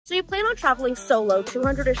So you plan on traveling solo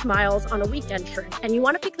 200-ish miles on a weekend trip, and you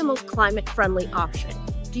want to pick the most climate-friendly option.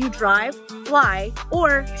 Do you drive, fly,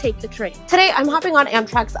 or take the train? Today, I'm hopping on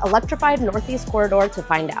Amtrak's electrified Northeast Corridor to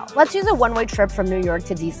find out. Let's use a one-way trip from New York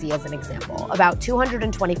to DC as an example, about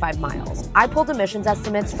 225 miles. I pulled emissions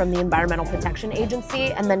estimates from the Environmental Protection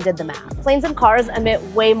Agency and then did the math. Planes and cars emit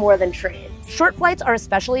way more than trains. Short flights are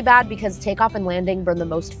especially bad because takeoff and landing burn the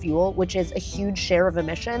most fuel, which is a huge share of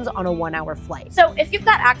emissions on a 1-hour flight. So if you've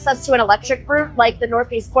got access to an electric route like the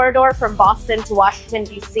Northeast Corridor from Boston to Washington,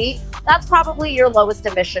 D.C., that's probably your lowest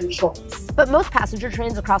emission choice. But most passenger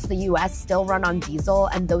trains across the US still run on diesel,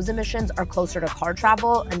 and those emissions are closer to car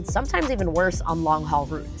travel and sometimes even worse on long-haul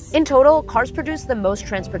routes. In total, cars produce the most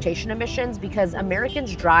transportation emissions because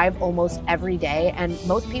Americans drive almost every day and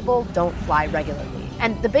most people don't fly regularly.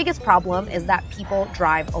 And the biggest problem is that people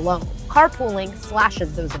drive alone. Carpooling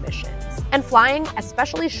slashes those emissions. And flying,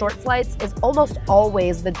 especially short flights, is almost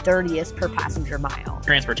always the dirtiest per passenger mile.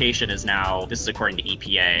 Transportation is now, this is according to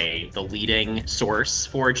EPA, the leading source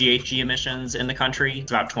for GHG emissions in the country.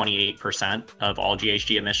 It's about 28% of all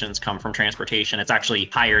GHG emissions come from transportation. It's actually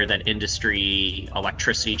higher than industry,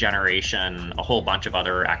 electricity generation, a whole bunch of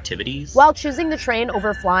other activities. While choosing the train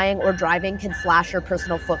over flying or driving can slash your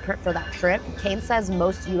personal footprint for that trip, Kane says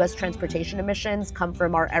most US transportation emissions come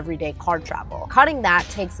from our everyday car travel. Cutting that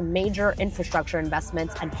takes major infrastructure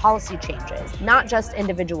investments and policy changes, not just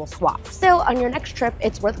individual swaps. Still, on your next trip,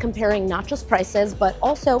 it's worth comparing not just prices, but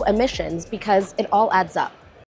also emissions because it all adds up.